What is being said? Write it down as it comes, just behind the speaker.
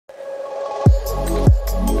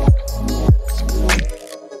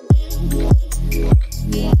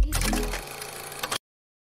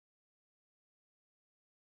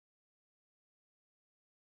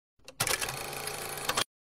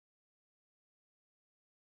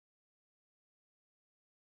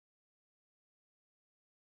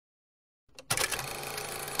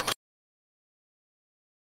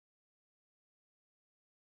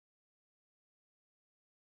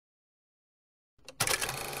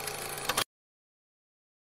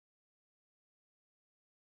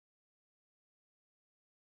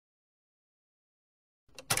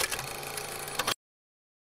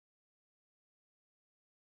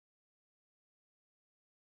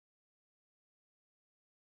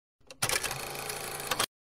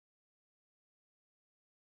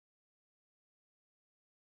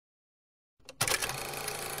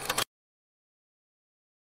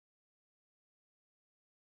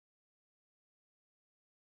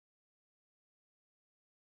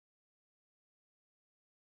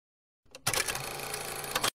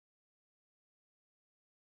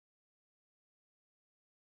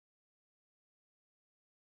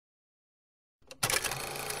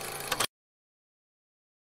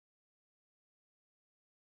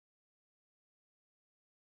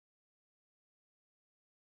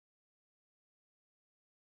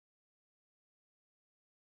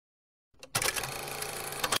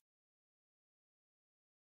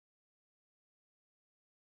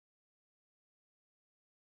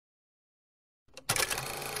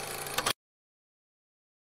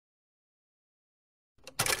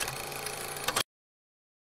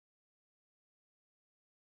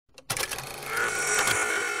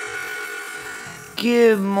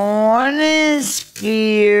Good morning,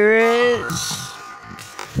 spirits.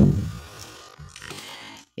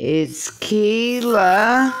 It's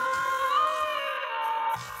Keila.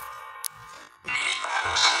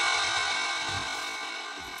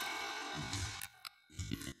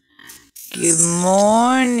 Good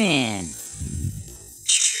morning.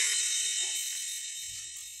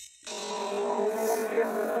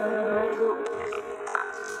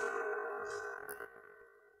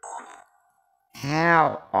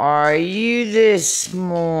 How are you this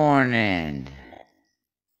morning?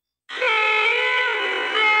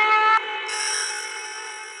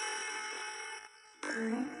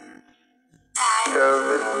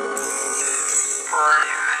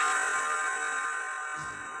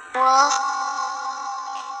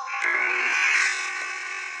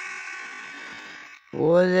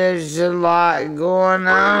 Well, there's a lot going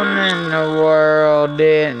on in the world,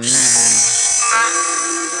 isn't there?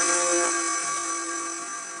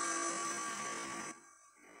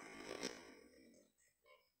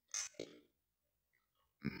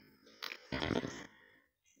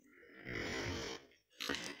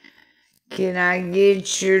 Can I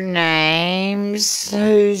get your names?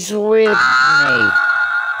 Who's with me?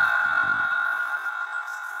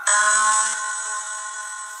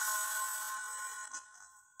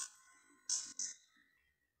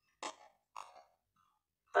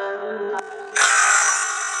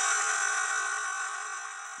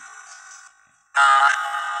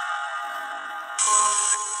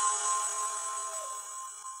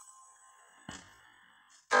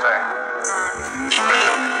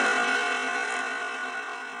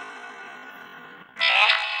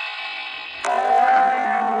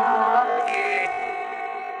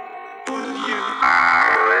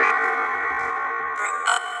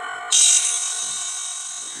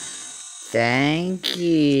 Thank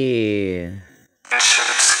you.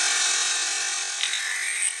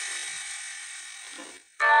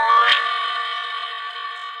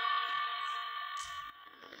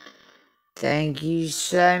 Thank you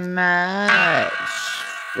so much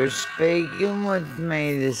for speaking with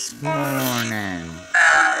me this morning.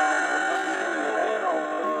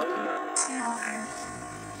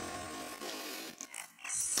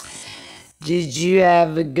 Did you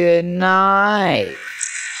have a good night?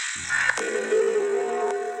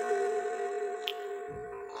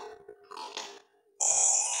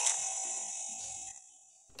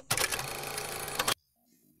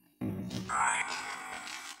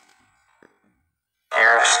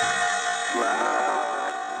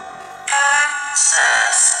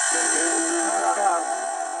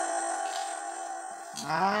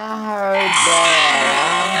 I heard that.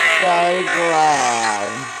 I'm so glad.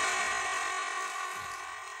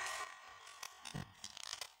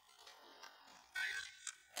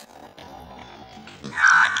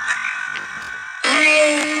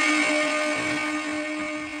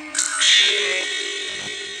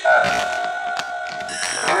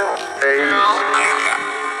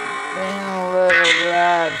 Been a little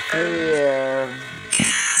rough here.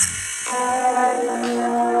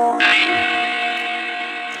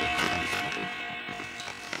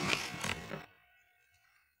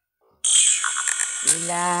 You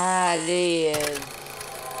know how it is.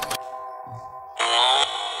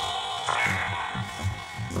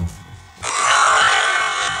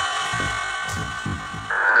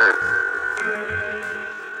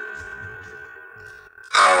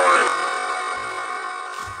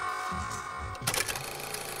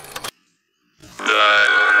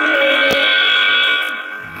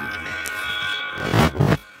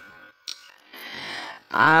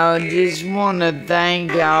 I just want to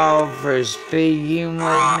thank y'all for speaking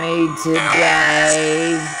with me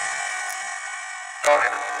today.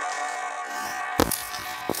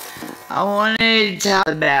 I wanted to talk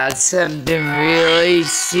about something really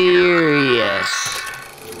serious.